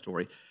proverb or that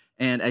story.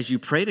 And as you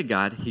pray to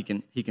God, he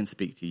can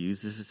speak to you.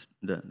 Uses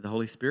the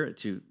Holy Spirit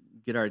to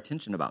get our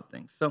attention about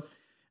things. So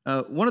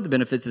one of the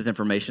benefits is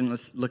information.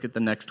 Let's look at the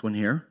next one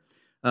here.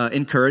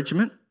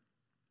 Encouragement.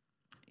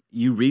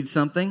 You read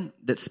something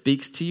that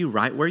speaks to you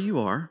right where you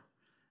are.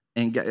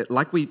 And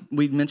like we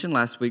mentioned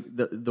last week,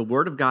 the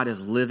Word of God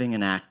is living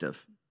and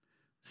active.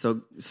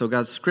 So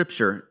God's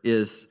Scripture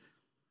is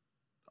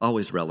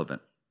always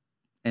relevant.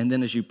 And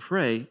then as you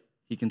pray,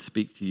 he can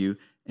speak to you.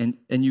 And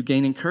you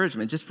gain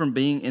encouragement just from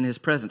being in his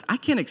presence. I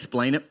can't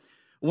explain it.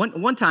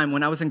 One time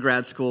when I was in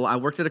grad school, I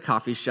worked at a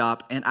coffee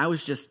shop, and I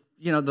was just,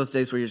 those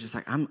days where you're just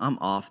like, I'm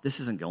off. This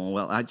isn't going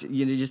well.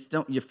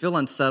 You feel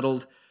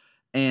unsettled,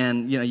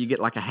 and you get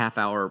like a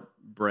half-hour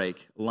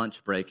break,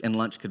 lunch break, and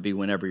lunch could be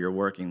whenever you're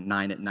working,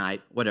 9 at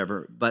night,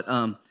 whatever. But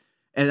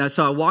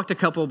so I walked a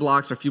couple of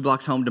blocks or a few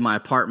blocks home to my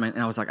apartment,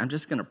 and I was like, I'm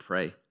just going to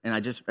pray, and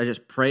I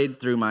just prayed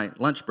through my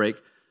lunch break,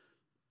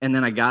 and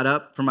then I got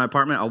up from my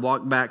apartment. I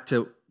walked back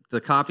to the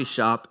coffee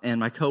shop,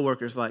 and my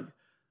coworker's like,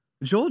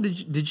 Joel,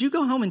 did you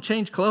go home and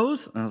change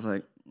clothes? And I was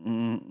like,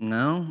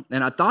 no.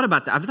 And I thought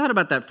about that. I've thought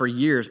about that for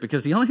years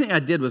because the only thing I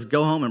did was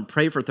go home and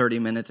pray for 30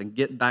 minutes and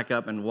get back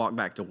up and walk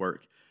back to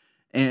work.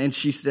 And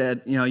she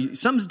said,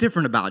 something's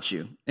different about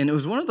you. And it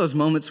was one of those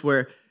moments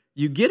where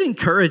you get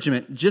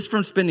encouragement just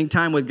from spending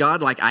time with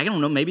God. Like, I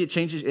don't know, maybe it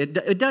changes.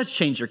 It does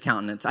change your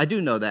countenance. I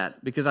do know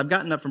that because I've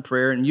gotten up from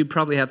prayer, and you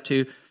probably have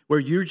too, where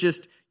you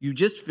just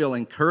feel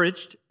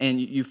encouraged and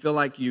you feel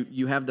like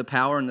you have the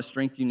power and the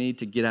strength you need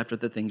to get after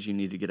the things you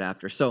need to get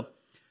after. So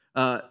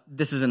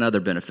this is another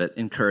benefit,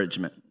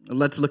 encouragement.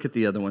 Let's look at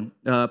the other one,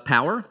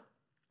 power.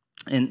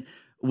 And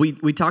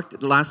we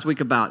talked last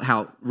week about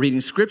how reading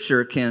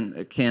Scripture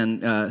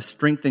can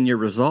strengthen your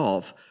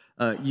resolve.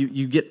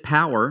 You get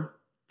power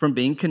from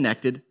being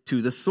connected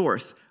to the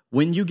source.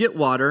 When you get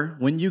water,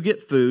 when you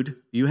get food,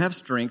 you have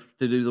strength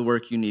to do the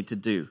work you need to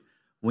do.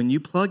 When you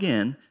plug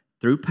in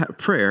through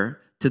prayer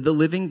to the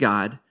living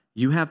God,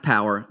 you have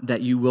power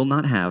that you will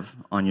not have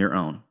on your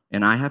own.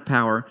 And I have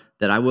power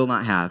that I will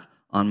not have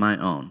on my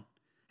own.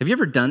 Have you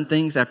ever done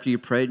things after you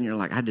prayed and you're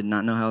like, I did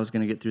not know how I was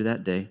going to get through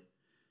that day?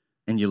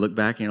 And you look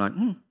back and you're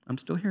like, I'm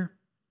still here.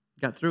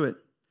 Got through it.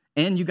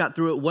 And you got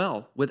through it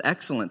well, with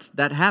excellence.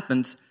 That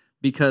happens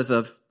because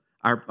of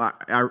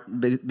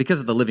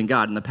because of the living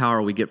God and the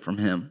power we get from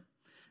him.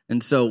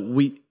 And so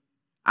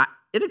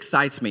it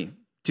excites me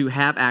to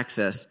have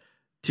access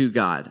to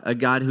God, a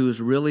God who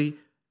is really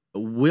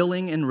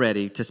willing and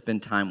ready to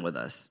spend time with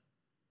us.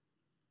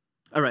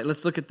 All right,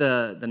 let's look at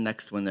the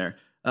next one there.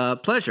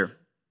 Pleasure.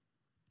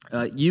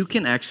 You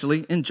can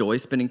actually enjoy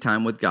spending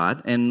time with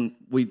God. And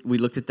we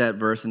looked at that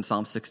verse in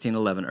Psalm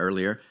 16:11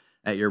 earlier.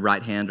 At your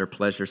right hand are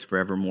pleasures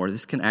forevermore.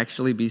 This can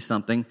actually be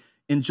something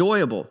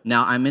enjoyable.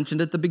 Now, I mentioned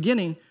at the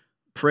beginning,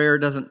 prayer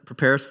doesn't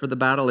prepare us for the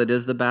battle. It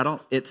is the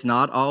battle. It's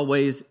not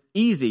always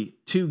easy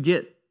to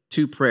get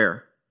to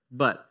prayer.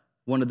 But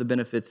one of the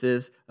benefits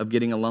is of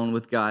getting alone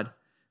with God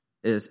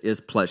is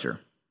pleasure.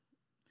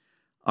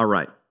 All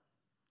right.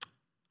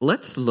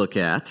 Let's look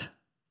at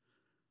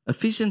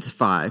Ephesians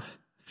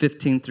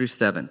 5:15 through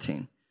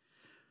 17.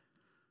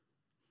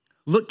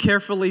 Look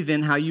carefully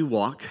then how you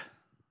walk,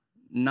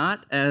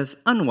 not as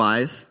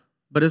unwise,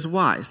 but as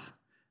wise,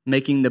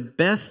 making the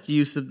best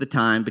use of the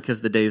time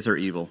because the days are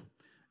evil.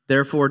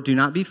 Therefore, do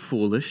not be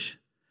foolish,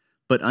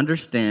 but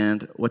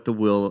understand what the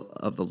will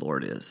of the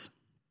Lord is.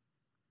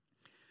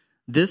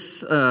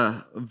 This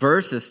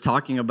verse is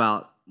talking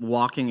about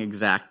walking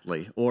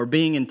exactly or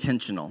being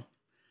intentional,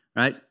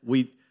 right?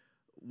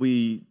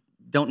 We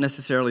don't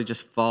necessarily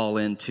just fall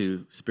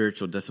into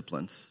spiritual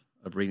disciplines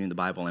of reading the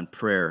Bible and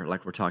prayer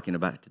like we're talking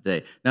about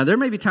today. Now, there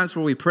may be times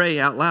where we pray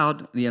out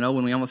loud,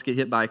 when we almost get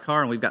hit by a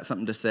car and we've got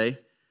something to say,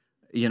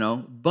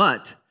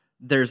 but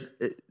there's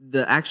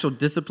the actual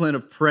discipline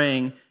of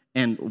praying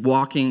and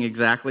walking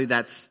exactly,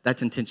 that's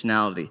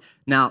intentionality.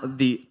 Now,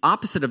 the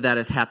opposite of that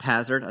is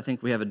haphazard. I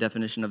think we have a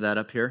definition of that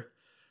up here.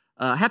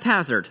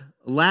 Haphazard,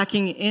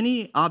 lacking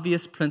any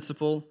obvious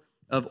principle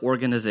of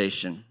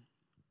organization.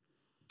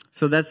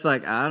 So that's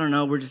like, I don't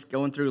know, we're just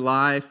going through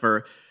life,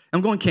 or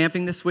I'm going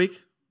camping this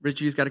week.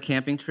 Richie's got a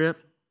camping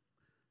trip.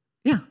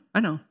 Yeah,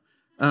 I know.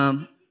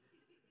 I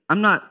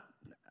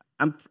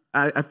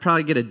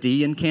probably get a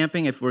D in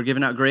camping if we're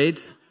giving out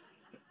grades.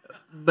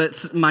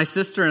 But my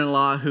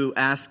sister-in-law who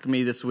asked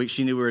me this week,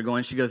 she knew we were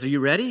going, she goes, "Are you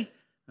ready?" I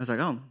was like,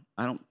 "Oh,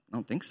 I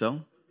don't think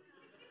so."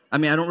 I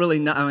mean, I don't really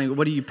know. I mean,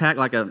 what do you pack?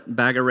 Like a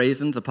bag of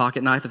raisins, a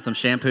pocket knife, and some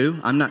shampoo?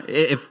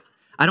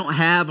 I don't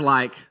have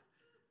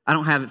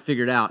it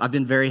figured out. I've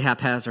been very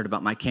haphazard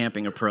about my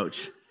camping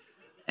approach.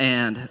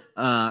 And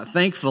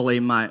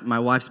thankfully, my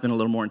wife's been a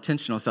little more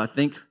intentional. So I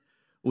think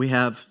we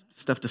have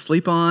stuff to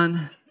sleep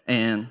on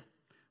and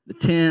the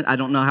tent. I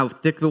don't know how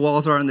thick the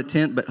walls are in the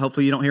tent, but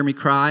hopefully you don't hear me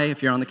cry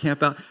if you're on the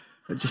camp out.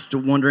 Just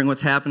wondering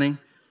what's happening.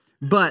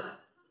 But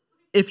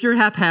if you're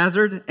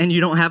haphazard and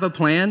you don't have a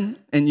plan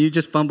and you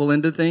just fumble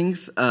into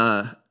things,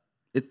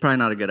 it's probably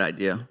not a good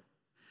idea.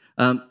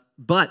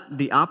 But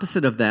the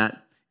opposite of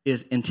that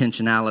is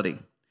intentionality.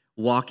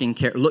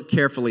 Look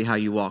carefully how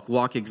you walk.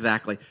 Walk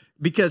exactly.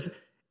 Because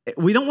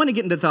we don't want to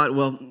get into thought,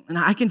 well,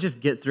 I can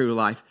just get through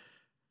life.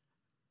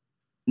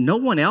 No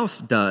one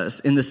else does,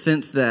 in the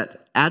sense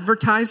that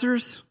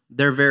advertisers,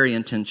 they're very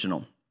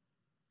intentional.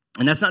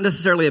 And that's not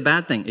necessarily a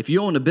bad thing. If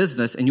you own a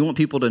business and you want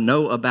people to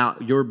know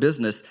about your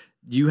business,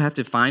 you have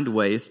to find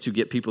ways to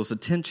get people's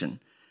attention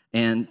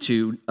and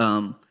to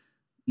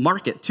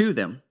market to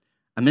them.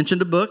 I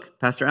mentioned a book.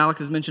 Pastor Alex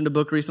has mentioned a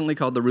book recently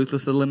called The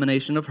Ruthless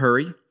Elimination of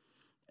Hurry.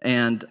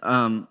 And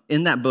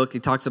in that book, he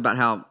talks about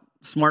how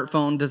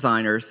smartphone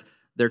designers,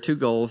 their two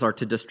goals are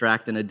to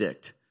distract and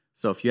addict.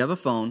 So if you have a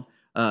phone,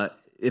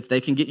 if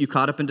they can get you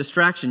caught up in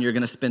distraction, you're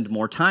going to spend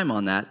more time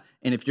on that.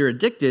 And if you're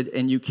addicted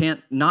and you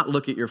can't not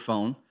look at your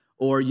phone,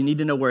 or you need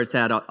to know where it's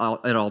at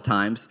all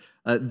times,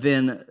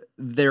 then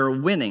they're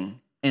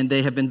winning. And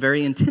they have been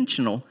very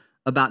intentional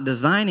about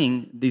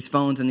designing these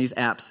phones and these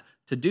apps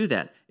to do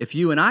that. If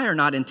you and I are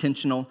not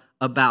intentional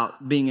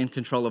about being in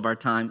control of our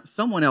time,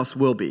 someone else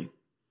will be.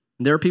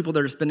 There are people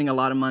that are spending a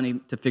lot of money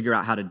to figure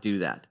out how to do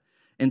that.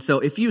 And so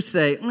if you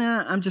say,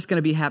 I'm just going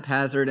to be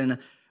haphazard,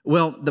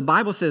 the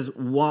Bible says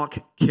walk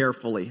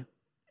carefully.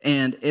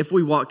 And if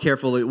we walk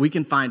carefully, we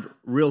can find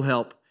real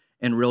help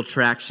and real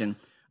traction.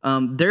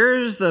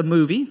 There's a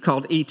movie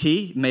called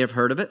E.T., you may have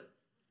heard of it.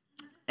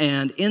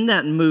 And in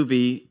that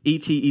movie,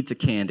 E.T. eats a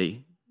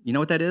candy. You know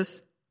what that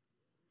is?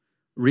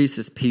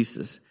 Reese's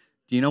Pieces.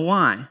 Do you know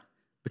why?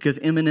 Because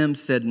M&M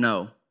said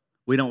no.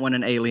 We don't want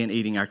an alien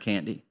eating our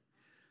candy.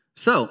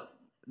 So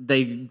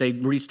they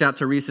reached out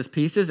to Reese's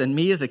Pieces, and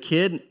me as a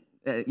kid,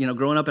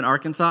 growing up in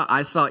Arkansas,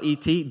 I saw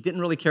E.T., didn't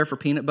really care for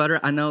peanut butter.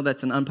 I know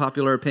that's an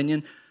unpopular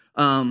opinion.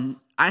 I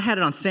had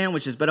it on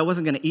sandwiches, but I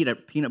wasn't going to eat a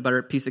peanut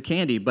butter piece of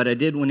candy, but I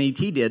did when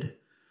E.T. did.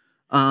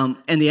 And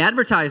the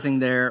advertising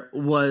there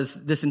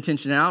was this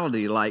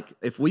intentionality, like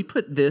if we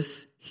put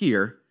this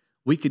here,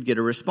 we could get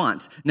a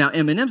response. Now,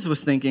 M&M's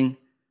was thinking,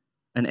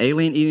 an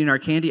alien eating our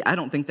candy? I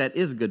don't think that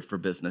is good for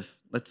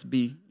business. Let's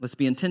be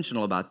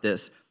intentional about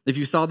this. If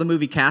you saw the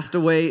movie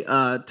Castaway,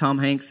 Tom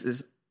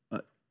Hanks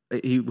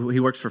he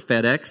works for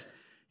FedEx.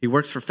 He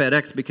works for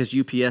FedEx because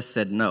UPS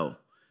said no.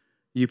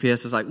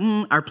 UPS is like,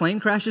 our plane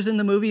crashes in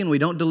the movie and we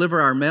don't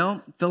deliver our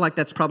mail. I feel like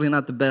that's probably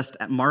not the best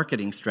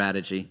marketing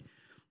strategy.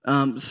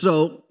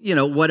 So,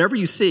 whatever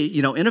you see,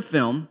 in a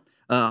film,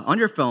 on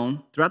your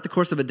phone, throughout the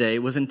course of a day,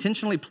 was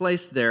intentionally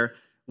placed there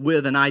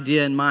with an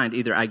idea in mind.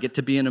 Either I get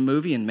to be in a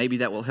movie and maybe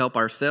that will help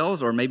our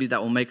sales, or maybe that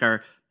will make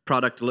our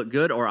product look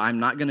good, or I'm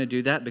not going to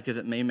do that because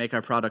it may make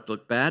our product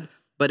look bad.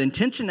 But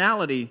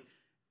intentionality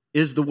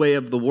is the way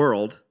of the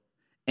world.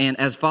 And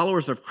as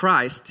followers of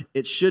Christ,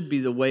 it should be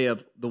the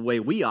way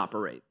we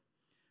operate.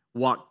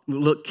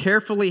 Look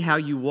carefully how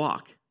you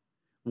walk.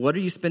 What are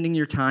you spending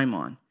your time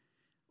on?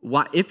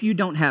 If you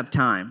don't have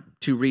time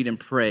to read and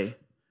pray,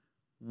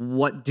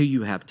 what do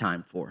you have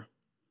time for?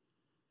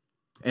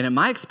 And in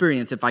my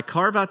experience, if I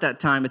carve out that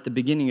time at the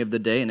beginning of the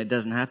day, and it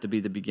doesn't have to be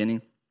the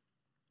beginning,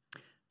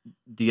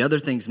 the other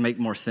things make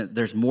more sense.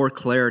 There's more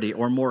clarity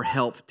or more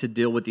help to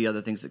deal with the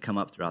other things that come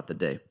up throughout the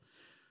day.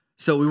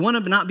 So we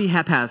want to not be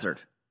haphazard.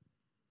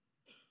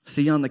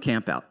 See you on the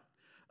camp out.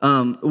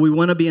 We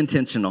want to be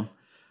intentional.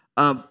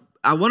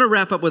 I want to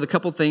wrap up with a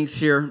couple things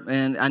here,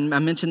 and I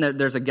mentioned that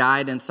there's a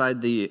guide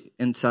inside the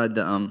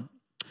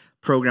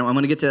program. I'm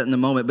going to get to that in a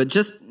moment, but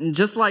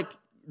just like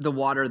the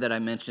water that I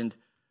mentioned,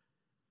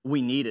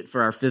 we need it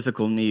for our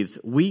physical needs.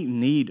 We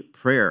need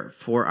prayer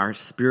for our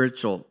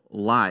spiritual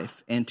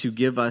life and to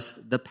give us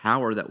the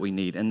power that we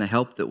need and the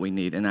help that we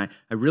need. And I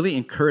really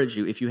encourage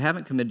you, if you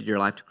haven't committed your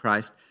life to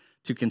Christ,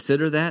 to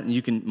consider that, and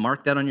you can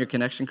mark that on your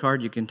connection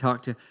card. You can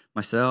talk to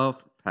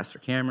myself, Pastor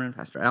Cameron,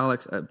 Pastor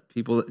Alex,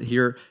 people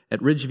here at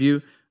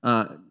Ridgeview,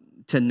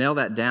 to nail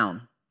that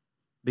down,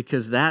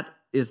 because that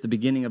is the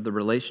beginning of the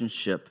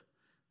relationship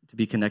to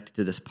be connected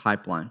to this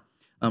pipeline.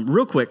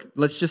 Real quick,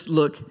 let's just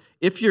look.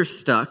 If you're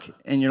stuck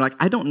and you're like,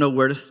 I don't know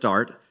where to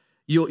start,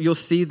 you'll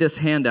see this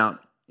handout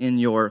in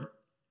your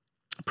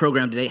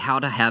program today, how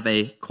to have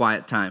a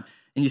quiet time.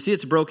 And you see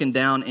it's broken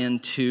down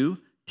into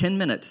 10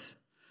 minutes.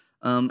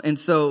 And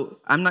so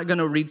I'm not going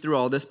to read through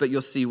all this, but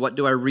you'll see, what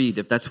do I read?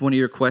 If that's one of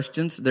your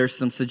questions, there's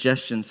some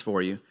suggestions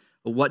for you.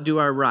 What do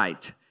I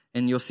write?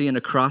 And you'll see an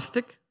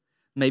acrostic.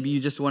 Maybe you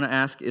just want to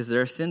ask, is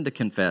there a sin to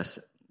confess?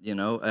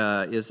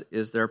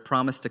 Is there a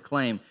promise to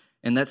claim?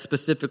 And that's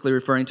specifically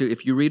referring to,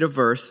 if you read a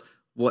verse,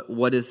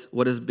 what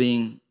is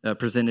being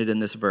presented in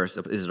this verse?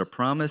 Is it a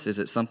promise? Is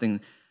it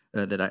something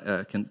that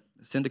I can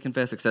sin to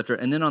confess, etc.?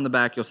 And then on the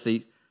back, you'll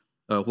see,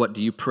 what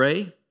do you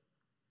pray?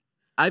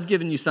 I've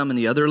given you some in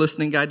the other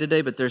listening guide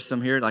today, but there's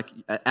some here, like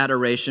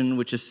adoration,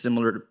 which is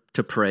similar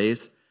to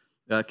praise,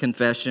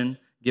 confession,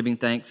 giving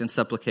thanks, and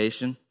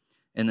supplication.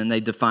 And then they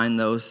define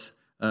those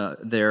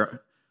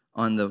there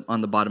on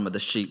the bottom of the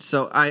sheet.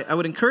 So I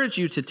would encourage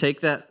you to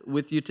take that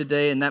with you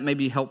today, and that may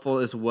be helpful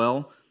as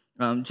well.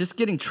 Just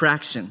getting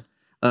traction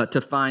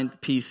to find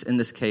peace in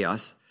this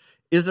chaos.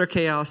 Is there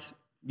chaos?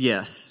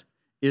 Yes.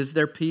 Is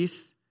there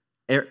peace?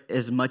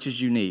 As much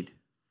as you need.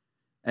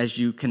 As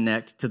you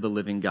connect to the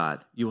living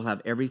God, you will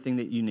have everything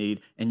that you need,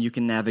 and you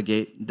can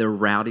navigate the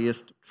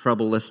rowdiest,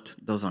 troublest.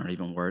 Those aren't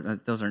even words.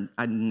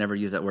 I never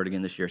use that word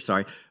again this year.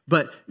 Sorry,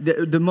 but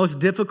the most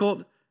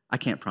difficult. I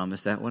can't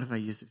promise that. What if I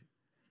use it?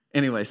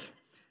 Anyways,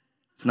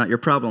 it's not your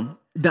problem.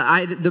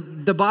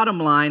 The bottom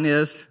line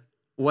is,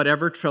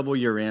 whatever trouble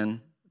you're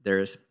in, there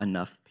is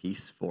enough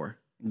peace for.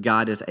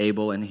 God is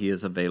able and He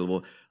is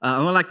available.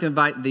 I would like to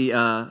invite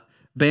the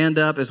band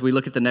up as we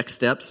look at the next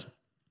steps.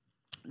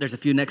 There's a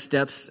few next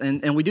steps,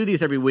 and we do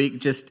these every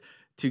week just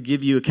to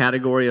give you a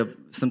category of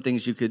some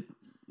things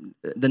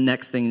the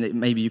next thing that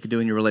maybe you could do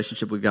in your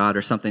relationship with God,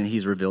 or something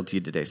He's revealed to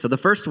you today. So the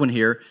first one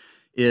here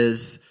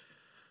is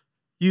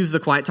use the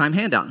quiet time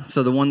handout.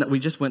 So the one that we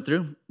just went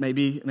through,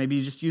 maybe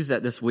you just use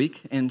that this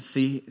week and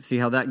see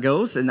how that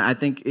goes. And I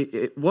think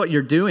what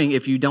you're doing,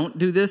 if you don't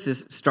do this,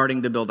 is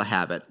starting to build a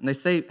habit. And they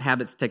say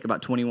habits take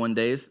about 21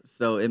 days,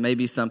 so it may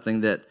be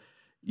something that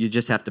you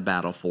just have to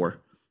battle for.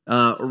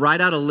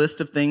 Write out a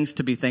list of things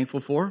to be thankful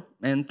for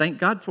and thank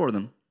God for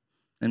them.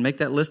 And make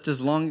that list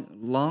as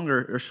long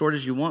or short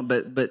as you want,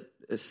 but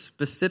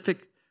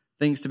specific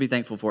things to be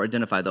thankful for.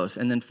 Identify those.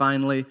 And then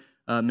finally,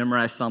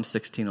 memorize Psalm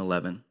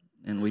 16:11.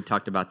 And we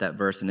talked about that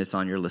verse, and it's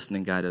on your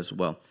listening guide as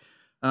well.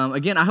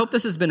 Again, I hope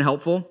this has been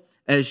helpful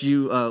as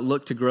you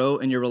look to grow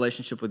in your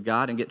relationship with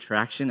God and get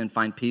traction and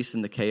find peace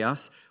in the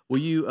chaos. Will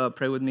you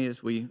pray with me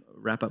as we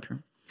wrap up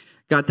here?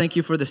 God, thank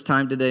you for this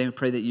time today. I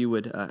pray that you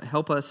would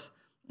help us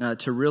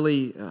to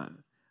really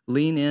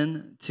lean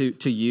in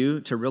to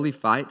you, to really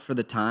fight for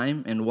the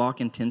time and walk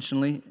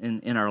intentionally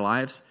in our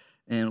lives.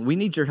 And we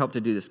need your help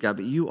to do this, God.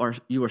 But you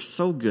are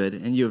so good,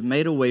 and you have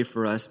made a way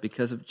for us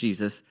because of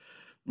Jesus,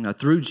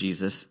 through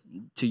Jesus,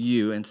 to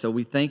you. And so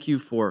we thank you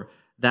for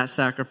that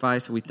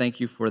sacrifice. We thank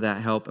you for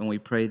that help, and we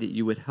pray that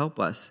you would help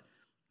us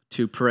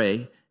to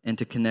pray and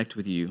to connect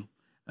with you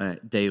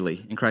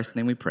daily. In Christ's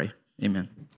name we pray. Amen.